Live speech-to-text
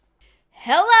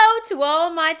Hello to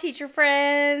all my teacher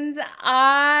friends.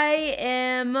 I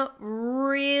am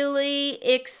really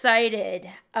excited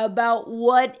about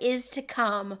what is to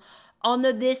come on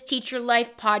the This Teacher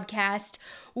Life podcast.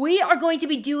 We are going to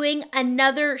be doing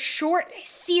another short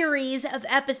series of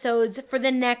episodes for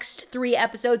the next 3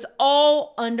 episodes,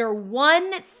 all under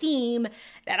one theme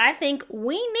that I think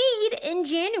we need in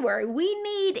January. We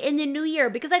need in the new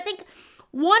year, because I think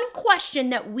one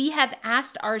question that we have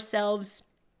asked ourselves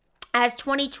as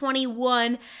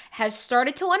 2021 has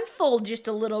started to unfold just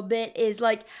a little bit is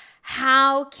like,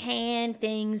 how can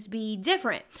things be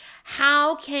different?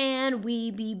 How can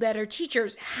we be better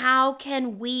teachers? How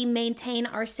can we maintain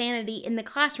our sanity in the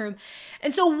classroom?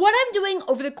 And so what I'm doing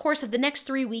over the course of the next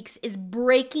 3 weeks is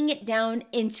breaking it down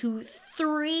into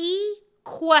 3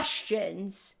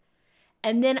 questions.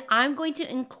 And then I'm going to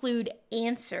include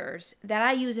answers that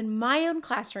I use in my own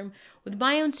classroom with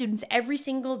my own students every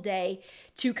single day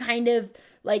to kind of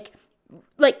like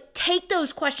take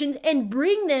those questions and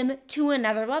bring them to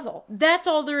another level. That's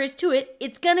all there is to it.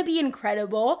 It's going to be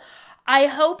incredible. I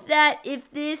hope that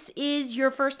if this is your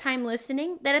first time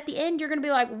listening, that at the end you're going to be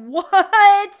like,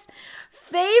 what?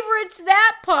 Favorites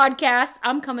that podcast?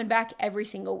 I'm coming back every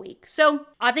single week. So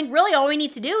I think really all we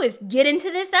need to do is get into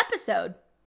this episode.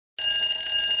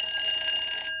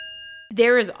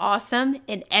 There is awesome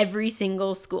in every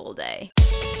single school day.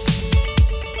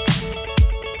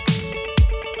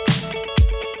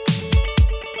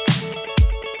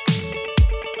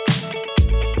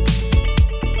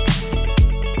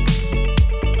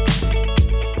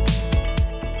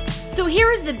 So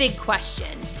here is the big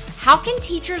question. How can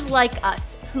teachers like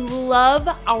us who love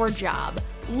our job,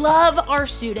 love our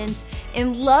students,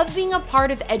 and love being a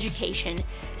part of education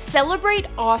celebrate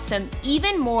awesome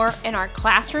even more in our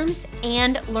classrooms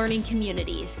and learning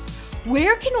communities?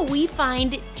 Where can we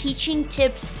find teaching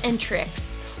tips and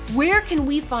tricks? Where can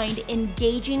we find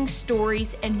engaging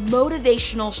stories and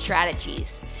motivational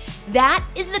strategies? That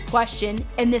is the question,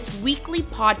 and this weekly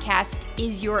podcast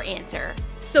is your answer.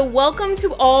 So welcome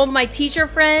to all my teacher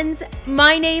friends.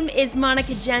 My name is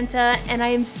Monica Genta, and I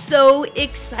am so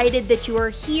excited that you are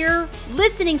here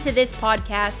listening to this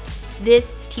podcast,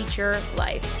 This Teacher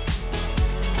Life.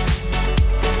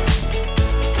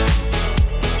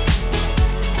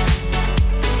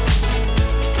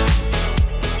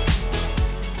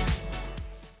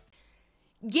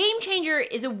 Game changer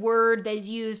is a word that is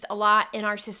used a lot in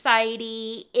our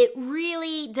society. It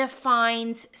really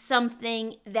defines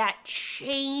something that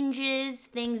changes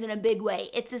things in a big way.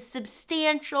 It's a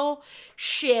substantial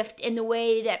shift in the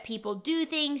way that people do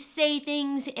things, say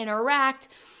things, interact.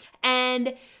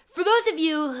 And for those of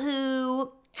you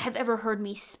who have ever heard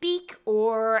me speak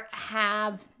or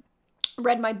have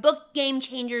read my book, Game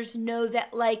Changers, know that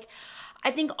I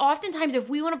think oftentimes if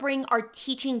we want to bring our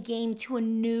teaching game to a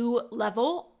new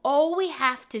level, all we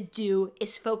have to do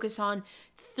is focus on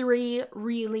 3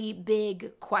 really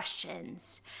big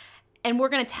questions. And we're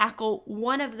going to tackle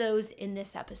one of those in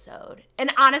this episode.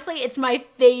 And honestly, it's my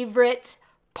favorite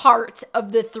part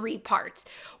of the 3 parts.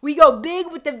 We go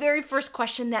big with the very first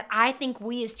question that I think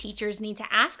we as teachers need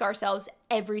to ask ourselves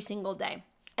every single day.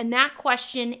 And that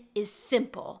question is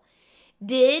simple.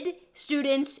 Did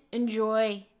students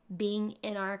enjoy being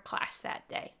in our class that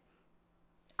day?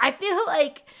 I feel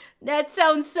like that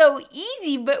sounds so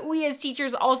easy, but we as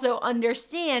teachers also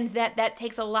understand that that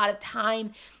takes a lot of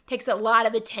time, takes a lot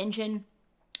of attention,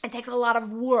 it takes a lot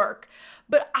of work.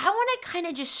 But I want to kind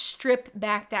of just strip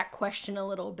back that question a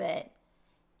little bit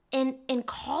and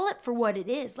call it for what it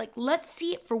is. Let's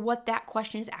see it for what that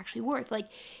question is actually worth.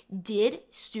 Did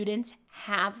students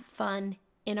have fun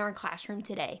in our classroom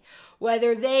today?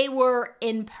 Whether they were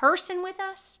in person with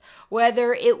us,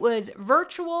 whether it was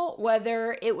virtual,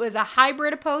 whether it was a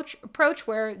hybrid approach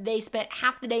where they spent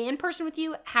half the day in person with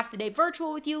you, half the day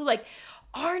virtual with you.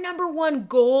 Our number one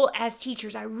goal as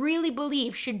teachers, I really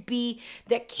believe, should be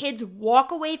that kids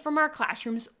walk away from our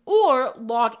classrooms or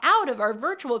log out of our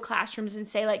virtual classrooms and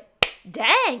say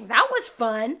dang, that was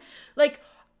fun.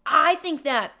 I think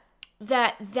that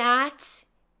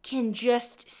can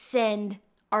just send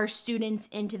our students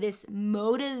into this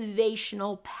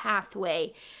motivational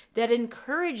pathway that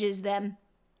encourages them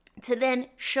to then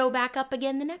show back up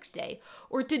again the next day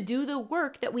or to do the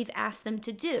work that we've asked them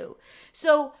to do.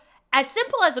 So as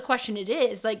simple as a question it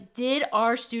is, did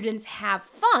our students have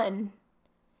fun?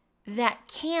 That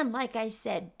can, like I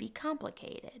said, be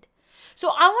complicated. So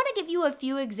I want to give you a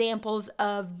few examples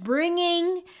of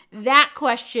bringing that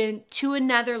question to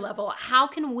another level. How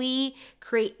can we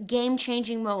create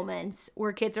game-changing moments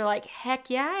where kids are like, heck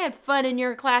yeah, I had fun in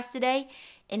your class today,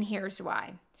 and here's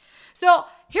why. So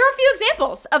here are a few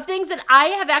examples of things that I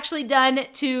have actually done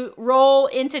to roll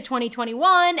into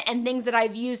 2021 and things that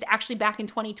I've used actually back in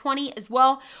 2020 as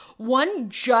well. One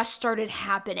just started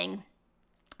happening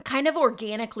kind of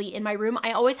organically in my room.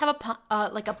 I always have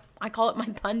I call it my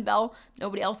pun bell.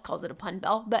 Nobody else calls it a pun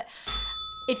bell, but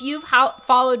if you've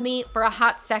followed me for a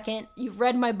hot second, you've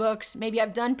read my books, maybe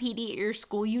I've done PD at your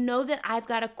school, you know that I've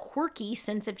got a quirky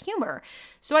sense of humor.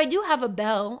 So I do have a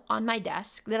bell on my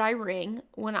desk that I ring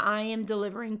when I am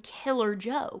delivering killer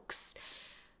jokes.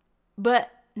 But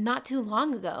not too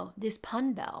long ago, this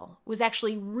pun bell was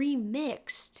actually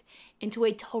remixed into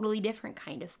a totally different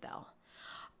kind of bell.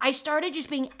 I started just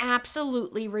being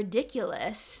absolutely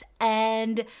ridiculous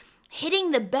and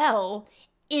hitting the bell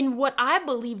in what I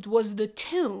believed was the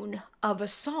tune of a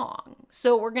song.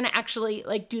 So we're going to actually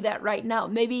do that right now.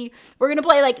 Maybe we're going to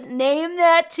play Name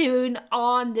That Tune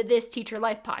on the This Teacher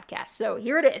Life podcast. So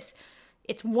here it is.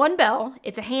 It's one bell.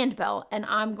 It's a hand bell. And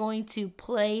I'm going to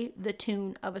play the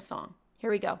tune of a song.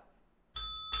 Here we go.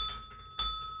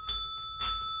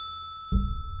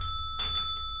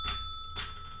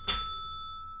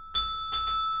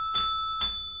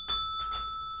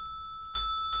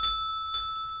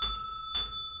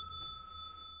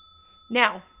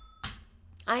 Now,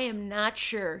 I am not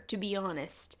sure, to be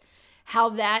honest, how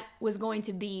that was going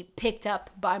to be picked up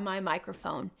by my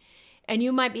microphone. And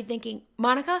you might be thinking,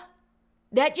 Monica,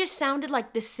 that just sounded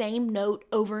like the same note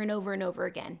over and over and over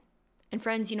again. And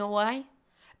friends, you know why?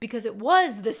 Because it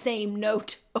was the same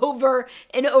note over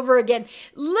and over again.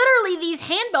 Literally, these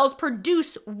handbells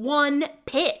produce one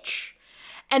pitch.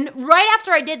 And right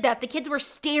after I did that, the kids were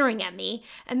staring at me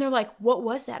and they're like, what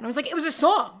was that? And I was like, it was a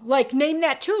song. Name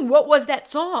that tune. What was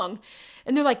that song?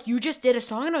 And they're like, you just did a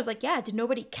song? And I was like, yeah, did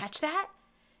nobody catch that?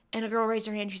 And a girl raised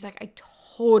her hand. She's like, I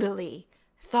totally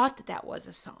thought that was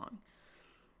a song.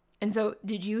 And so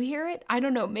did you hear it? I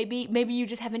don't know. Maybe you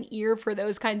just have an ear for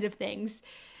those kinds of things.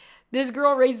 This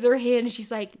girl raises her hand and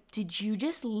she's like, did you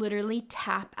just literally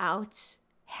tap out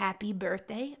happy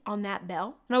birthday on that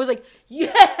bell? And I was like,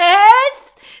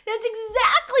 yes, that's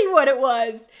exactly what it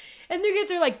was. And the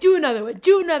kids are like, do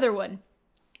another one.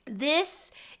 This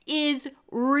is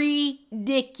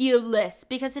ridiculous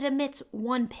because it emits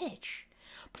one pitch.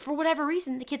 But for whatever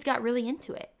reason, the kids got really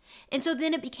into it. And so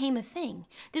then it became a thing.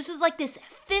 This was this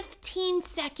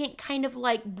 15-second kind of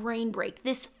brain break,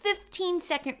 this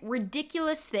 15-second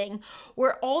ridiculous thing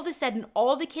where all of a sudden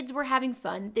all the kids were having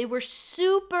fun. They were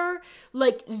super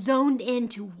zoned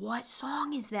into what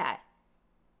song is that?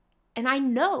 And I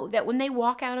know that when they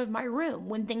walk out of my room,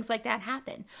 when things like that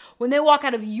happen, when they walk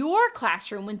out of your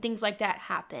classroom, when things like that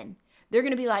happen, they're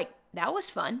going to be like, that was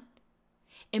fun.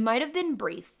 It might have been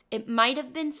brief. It might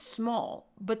have been small,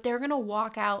 but they're going to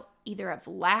walk out either have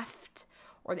laughed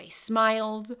or they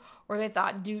smiled or they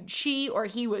thought, dude, she or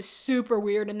he was super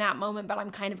weird in that moment, but I'm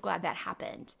kind of glad that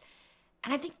happened.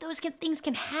 And I think those things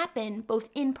can happen both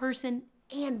in person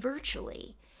and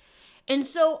virtually. And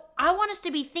so I want us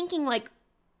to be thinking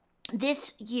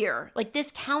this year,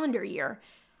 this calendar year,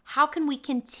 how can we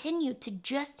continue to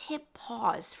just hit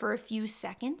pause for a few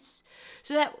seconds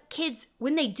so that kids,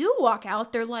 when they do walk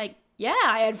out, they're like, yeah,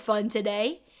 I had fun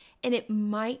today. And it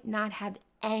might not have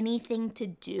anything to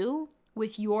do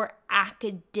with your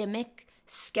academic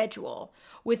schedule,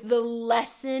 with the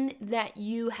lesson that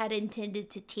you had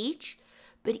intended to teach.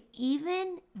 But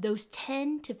even those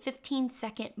 10 to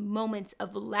 15-second moments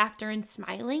of laughter and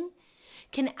smiling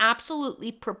can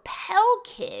absolutely propel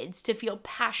kids to feel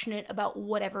passionate about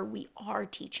whatever we are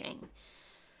teaching.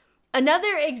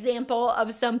 Another example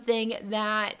of something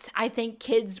that I think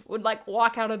kids would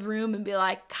walk out of the room and be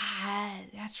like, God,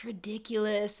 that's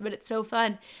ridiculous, but it's so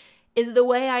fun, is the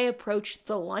way I approach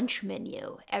the lunch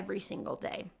menu every single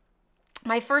day.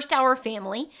 My first hour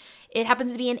family, it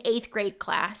happens to be an 8th grade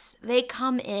class. They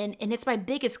come in and it's my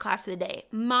biggest class of the day.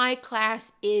 My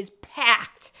class is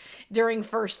packed during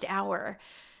first hour.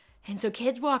 And so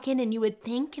kids walk in and you would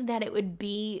think that it would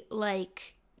be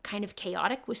kind of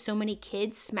chaotic with so many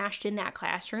kids smashed in that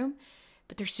classroom,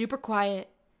 but they're super quiet.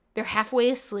 They're halfway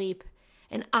asleep.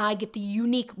 And I get the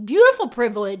unique, beautiful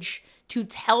privilege to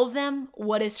tell them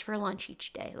what is for lunch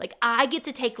each day. I get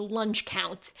to take lunch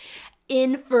count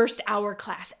in first hour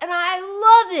class, and I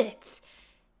love it.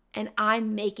 And I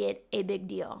make it a big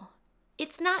deal.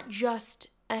 It's not just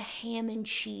a ham and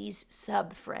cheese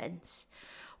sub, friends.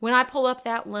 When I pull up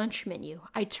that lunch menu,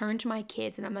 I turn to my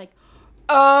kids and I'm like,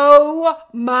 oh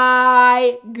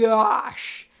my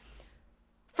gosh.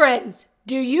 Friends,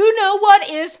 do you know what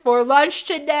is for lunch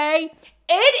today?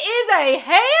 It is a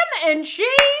ham and cheese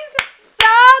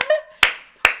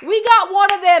sub We got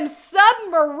one of them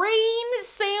submarine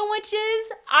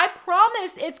sandwiches. I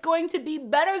promise it's going to be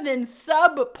better than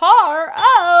subpar.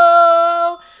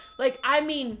 Oh, like, I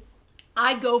mean,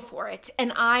 I go for it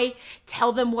and I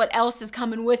tell them what else is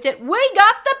coming with it. We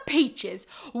got the peaches.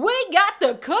 We got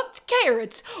the cooked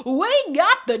carrots. We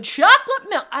got the chocolate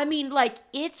milk. I mean, like,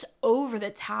 it's over the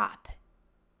top.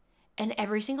 And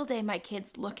every single day my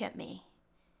kids look at me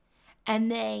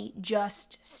and they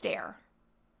just stare.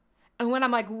 And when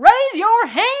I'm like, raise your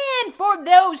hand for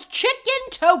those chicken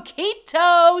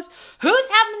taquitos. Who's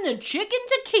having the chicken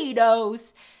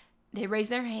taquitos? They raise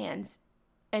their hands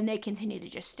and they continue to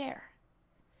just stare.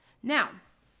 Now,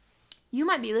 you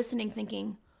might be listening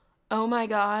thinking, oh my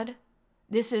God,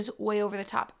 this is way over the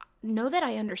top. Know that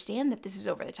I understand that this is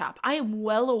over the top. I am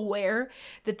well aware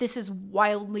that this is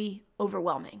wildly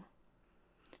overwhelming.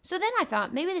 So then I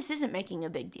thought, maybe this isn't making a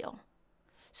big deal.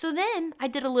 So then I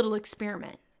did a little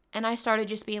experiment. And I started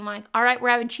just being like, all right, we're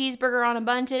having cheeseburger on a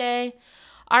bun today.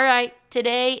 All right,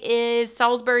 today is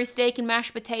Salisbury steak and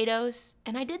mashed potatoes.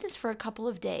 And I did this for a couple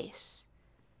of days.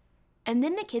 And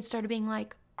then the kids started being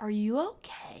like, are you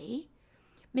okay?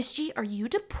 Miss G, are you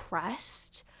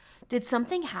depressed? Did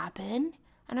something happen?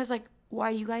 And I was like,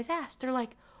 why do you guys ask? They're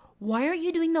like, why aren't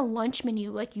you doing the lunch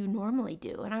menu like you normally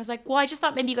do? And I was like, well, I just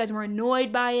thought maybe you guys were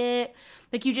annoyed by it.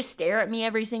 Like, you just stare at me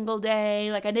every single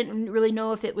day. Like, I didn't really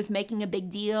know if it was making a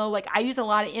big deal. Like, I use a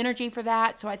lot of energy for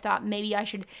that. So I thought maybe I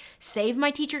should save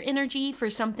my teacher energy for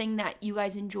something that you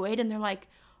guys enjoyed. And they're like,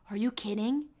 are you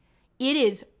kidding? It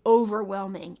is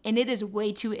overwhelming and it is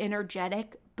way too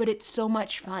energetic, but it's so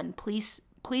much fun. Please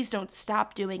don't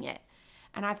stop doing it.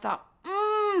 And I thought,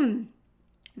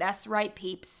 that's right,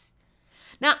 peeps.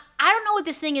 Now, I don't know what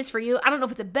this thing is for you. I don't know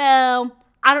if it's a bell.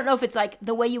 I don't know if it's like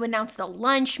the way you announce the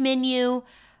lunch menu,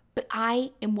 but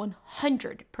I am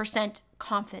 100%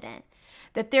 confident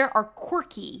that there are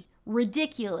quirky,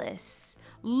 ridiculous,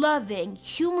 loving,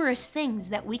 humorous things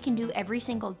that we can do every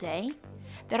single day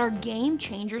that are game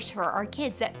changers for our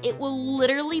kids, that it will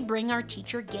literally bring our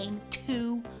teacher game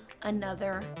to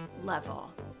another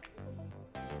level.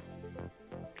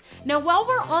 Now, while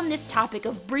we're on this topic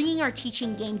of bringing our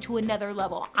teaching game to another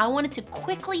level, I wanted to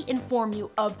quickly inform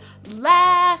you of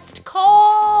last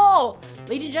call.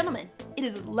 Ladies and gentlemen, it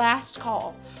is last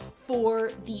call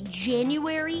for the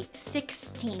January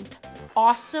 16th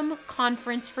Awesome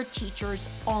Conference for Teachers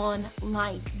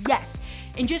online. Yes,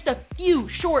 in just a few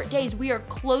short days, we are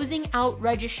closing out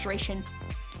registration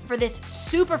for this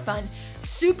super fun,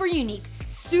 super unique,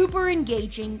 super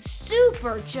engaging,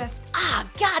 super just,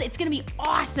 it's gonna be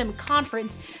awesome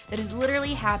conference that is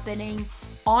literally happening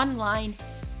online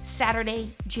Saturday,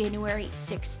 January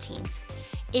 16th.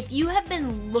 If you have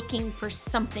been looking for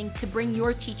something to bring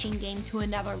your teaching game to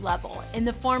another level in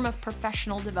the form of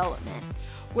professional development,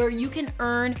 where you can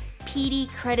earn PD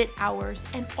credit hours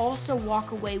and also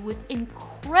walk away with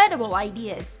incredible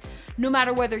ideas, no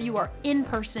matter whether you are in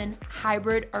person,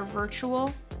 hybrid, or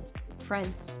virtual,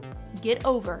 friends, get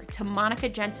over to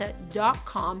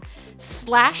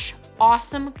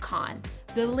monicagenta.com/awesomecon.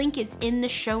 The link is in the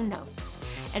show notes.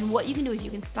 And what you can do is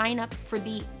you can sign up for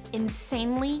the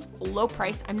insanely low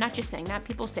price. I'm not just saying that.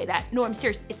 People say that. No, I'm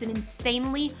serious. It's an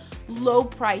insanely low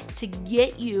price to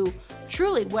get you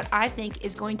truly what I think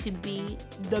is going to be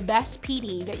the best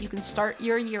PD that you can start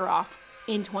your year off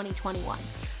in 2021.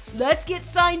 Let's get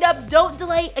signed up. Don't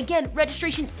delay. Again,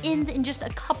 registration ends in just a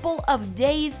couple of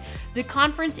days. The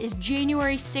conference is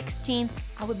January 16th.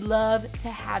 I would love to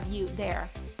have you there.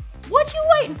 What you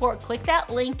waiting for? Click that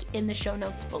link in the show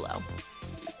notes below.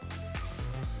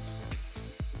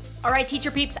 All right, teacher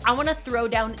peeps, I want to throw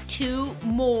down 2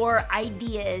 more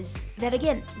ideas that,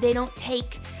 again, they don't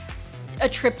take a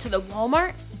trip to the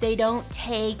Walmart. They don't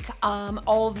take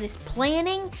all of this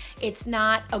planning. It's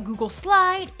not a Google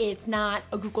slide. It's not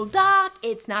a Google Doc.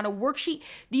 It's not a worksheet.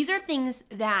 These are things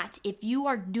that if you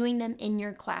are doing them in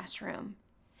your classroom,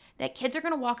 that kids are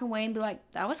going to walk away and be like,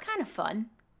 that was kind of fun.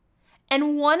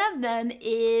 And one of them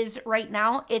is right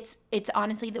now, it's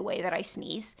honestly the way that I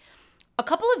sneeze. A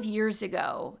couple of years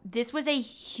ago, this was a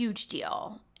huge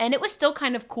deal, and it was still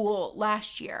kind of cool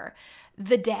last year,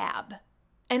 the dab.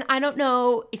 And I don't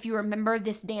know if you remember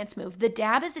this dance move. The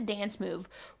dab is a dance move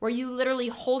where you literally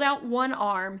hold out one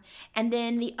arm and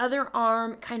then the other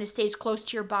arm kind of stays close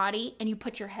to your body and you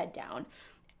put your head down.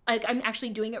 Like, I'm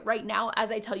actually doing it right now as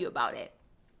I tell you about it.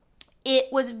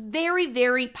 It was very,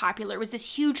 very popular. It was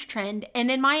this huge trend. And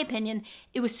in my opinion,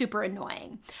 it was super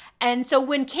annoying. And so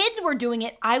when kids were doing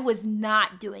it, I was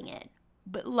not doing it.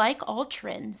 But like all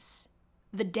trends,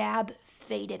 the dab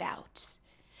faded out.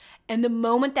 And the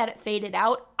moment that it faded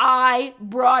out, I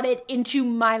brought it into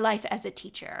my life as a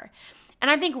teacher. And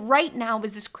I think right now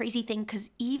is this crazy thing because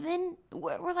even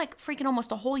we're like freaking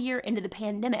almost a whole year into the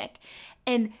pandemic.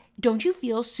 And don't you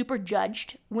feel super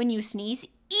judged when you sneeze?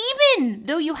 Even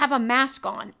though you have a mask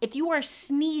on, if you are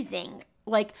sneezing,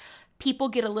 like people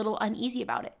get a little uneasy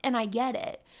about it. And I get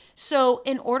it. So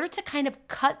in order to kind of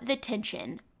cut the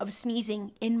tension of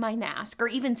sneezing in my mask or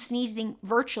even sneezing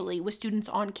virtually with students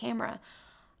on camera,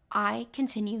 I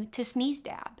continue to sneeze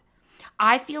dab.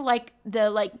 I feel like the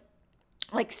like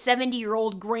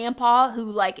 70-year-old grandpa who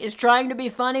like is trying to be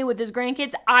funny with his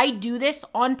grandkids. I do this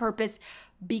on purpose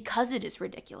because it is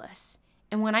ridiculous.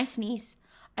 And when I sneeze,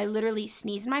 I literally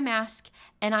sneeze in my mask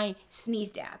and I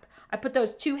sneeze dab. I put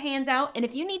those two hands out, and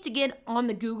if you need to get on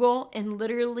the Google and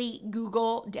literally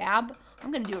Google dab,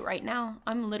 I'm going to do it right now.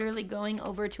 I'm literally going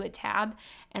over to a tab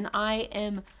and I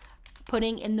am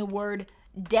putting in the word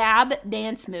dab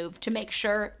dance move to make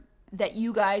sure that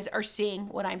you guys are seeing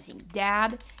what I'm seeing.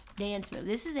 Dab dance move.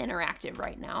 This is interactive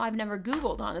right now. I've never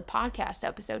Googled on the podcast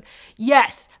episode.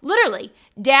 Yes, literally,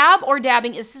 dab or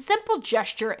dabbing is a simple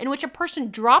gesture in which a person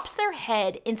drops their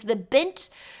head into the bent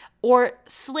or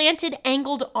slanted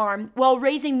angled arm while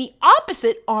raising the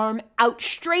opposite arm out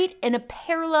straight in a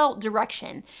parallel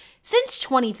direction. Since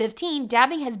 2015,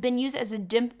 dabbing has been used as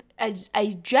a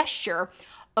gesture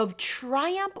of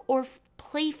triumph or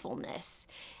playfulness.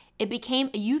 It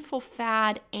became a youthful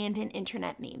fad and an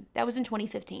internet meme. That was in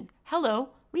 2015. Hello,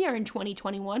 we are in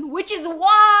 2021, which is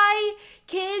why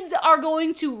kids are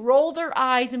going to roll their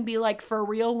eyes and be like, for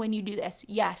real when you do this?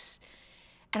 Yes.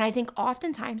 And I think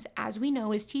oftentimes, as we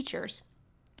know as teachers,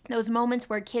 those moments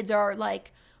where kids are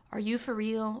like, are you for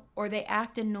real? Or they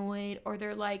act annoyed, or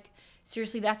they're like,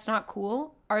 seriously, that's not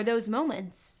cool, are those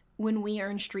moments when we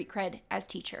earn street cred as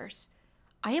teachers.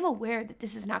 I am aware that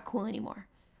this is not cool anymore,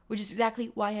 which is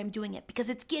exactly why I'm doing it, because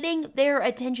it's getting their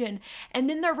attention. And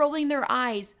then they're rolling their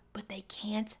eyes, but they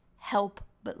can't help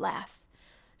but laugh.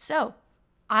 So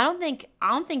I don't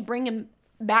think bringing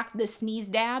back the sneeze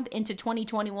dab into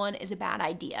 2021 is a bad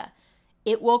idea.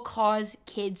 It will cause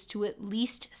kids to at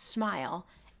least smile,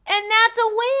 and that's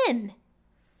a win.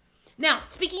 Now,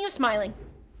 speaking of smiling,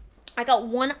 I got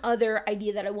one other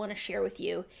idea that I want to share with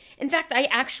you. In fact, I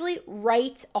actually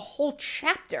write a whole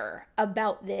chapter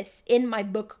about this in my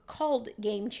book called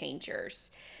Game Changers,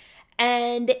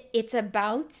 and it's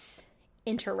about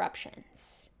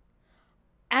interruptions.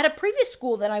 At a previous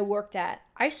school that I worked at,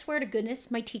 I swear to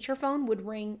goodness, my teacher phone would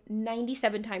ring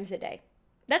 97 times a day.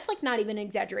 That's like not even an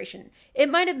exaggeration. It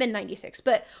might have been 96,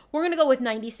 but we're going to go with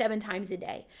 97 times a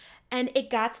day. And it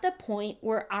got to the point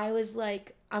where I was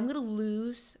like, I'm going to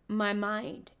lose my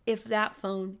mind if that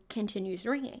phone continues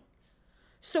ringing.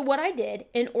 So what I did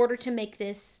in order to make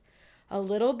this a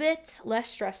little bit less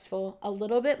stressful, a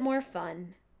little bit more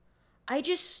fun, I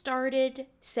just started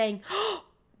saying,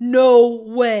 no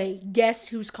way, guess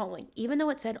who's calling? Even though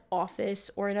it said office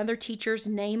or another teacher's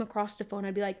name across the phone,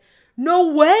 I'd be like, no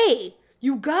way,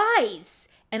 you guys.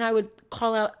 And I would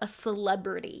call out a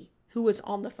celebrity who was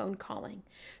on the phone calling.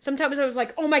 Sometimes I was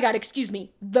like, oh my God, excuse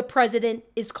me, the president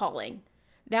is calling.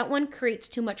 That one creates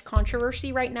too much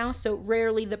controversy right now, so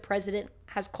rarely the president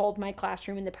has called my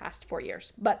classroom in the past 4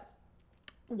 years. But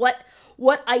what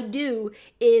I do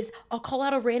is I'll call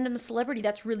out a random celebrity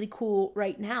that's really cool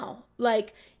right now.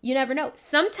 Like, you never know.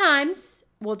 Sometimes,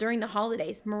 well, during the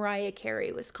holidays, Mariah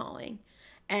Carey was calling.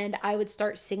 And I would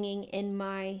start singing in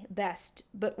my best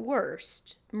but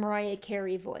worst Mariah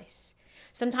Carey voice.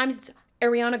 Sometimes it's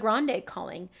Ariana Grande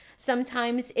calling.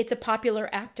 Sometimes it's a popular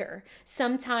actor.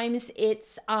 Sometimes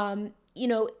it's,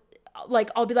 like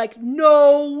I'll be like,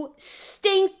 no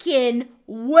stinking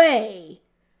way.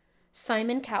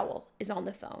 Simon Cowell is on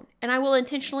the phone. And I will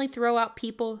intentionally throw out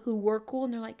people who were cool.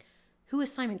 And they're like, who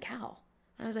is Simon Cowell?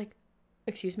 And I was like,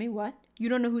 excuse me, what? You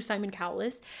don't know who Simon Cowell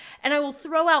is? And I will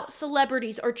throw out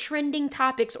celebrities or trending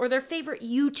topics or their favorite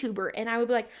YouTuber. And I would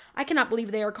be like, I cannot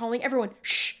believe they are calling. Everyone,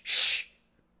 shh, shh.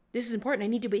 This is important. I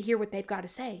need to hear what they've got to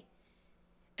say.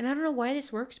 And I don't know why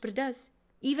this works, but it does.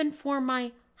 Even for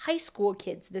my high school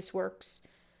kids, this works.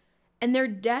 And they're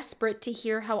desperate to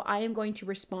hear how I am going to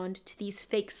respond to these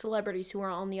fake celebrities who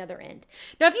are on the other end.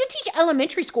 Now, if you teach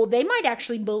elementary school, they might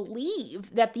actually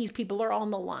believe that these people are on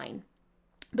the line.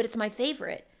 But it's my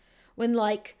favorite when,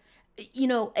 like,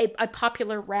 a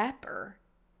popular rapper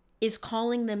is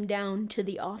calling them down to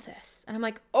the office. And I'm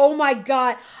like, oh my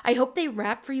God, I hope they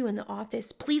rap for you in the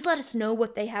office. Please let us know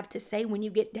what they have to say when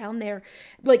you get down there.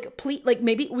 Like, please, like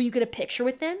maybe will you get a picture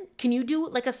with them? Can you do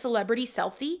like a celebrity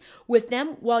selfie with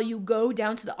them while you go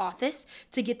down to the office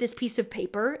to get this piece of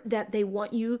paper that they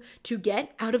want you to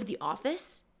get out of the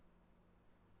office?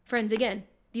 Friends, again,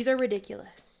 these are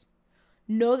ridiculous.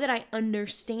 Know that I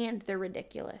understand they're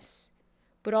ridiculous.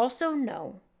 But also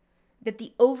know that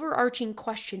the overarching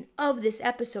question of this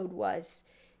episode was,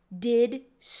 did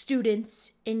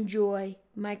students enjoy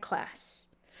my class?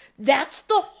 That's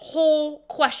the whole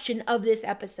question of this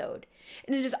episode.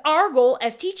 And it is our goal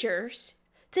as teachers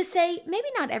to say, maybe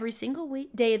not every single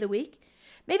day of the week,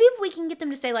 maybe if we can get them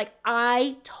to say, like,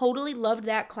 I totally loved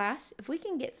that class, if we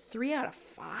can get 3 out of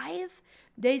 5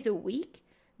 days a week,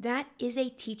 that is a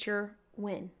teacher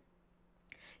win.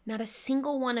 Not a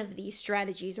single one of these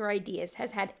strategies or ideas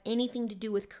has had anything to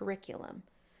do with curriculum.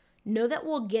 Know that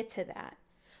we'll get to that.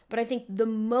 But I think the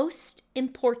most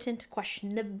important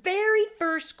question, the very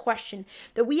first question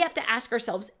that we have to ask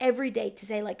ourselves every day to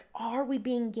say, like, are we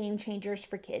being game changers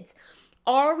for kids?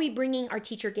 Are we bringing our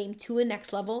teacher game to a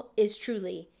next level? Is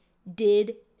truly,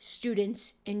 did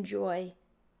students enjoy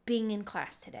being in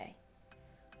class today?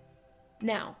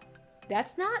 Now,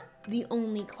 that's not the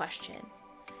only question.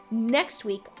 Next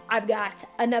week, I've got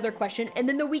another question, and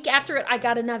then the week after it, I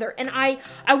got another. And I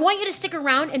want you to stick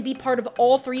around and be part of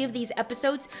all 3 of these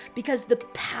episodes, because the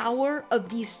power of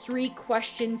these 3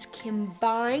 questions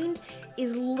combined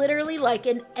is literally like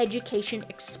an education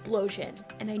explosion.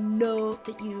 And I know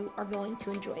that you are going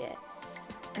to enjoy it.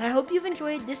 And I hope you've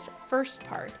enjoyed this first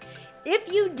part.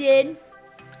 If you did,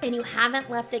 and you haven't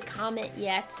left a comment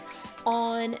yet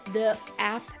on the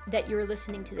app that you're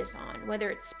listening to this on, whether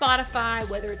it's Spotify,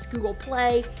 whether it's Google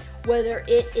Play, whether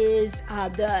it is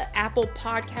the Apple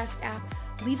Podcast app,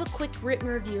 leave a quick written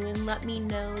review and let me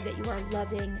know that you are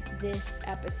loving this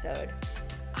episode.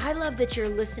 I love that you're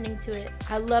listening to it.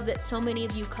 I love that so many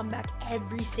of you come back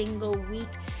every single week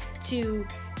to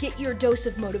get your dose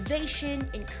of motivation,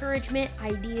 encouragement,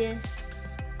 ideas.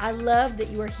 I love that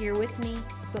you are here with me,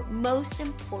 but most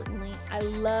importantly, I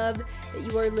love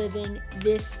that you are living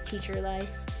this teacher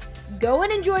life. Go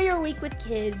and enjoy your week with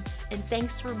kids, and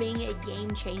thanks for being a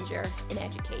game changer in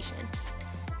education.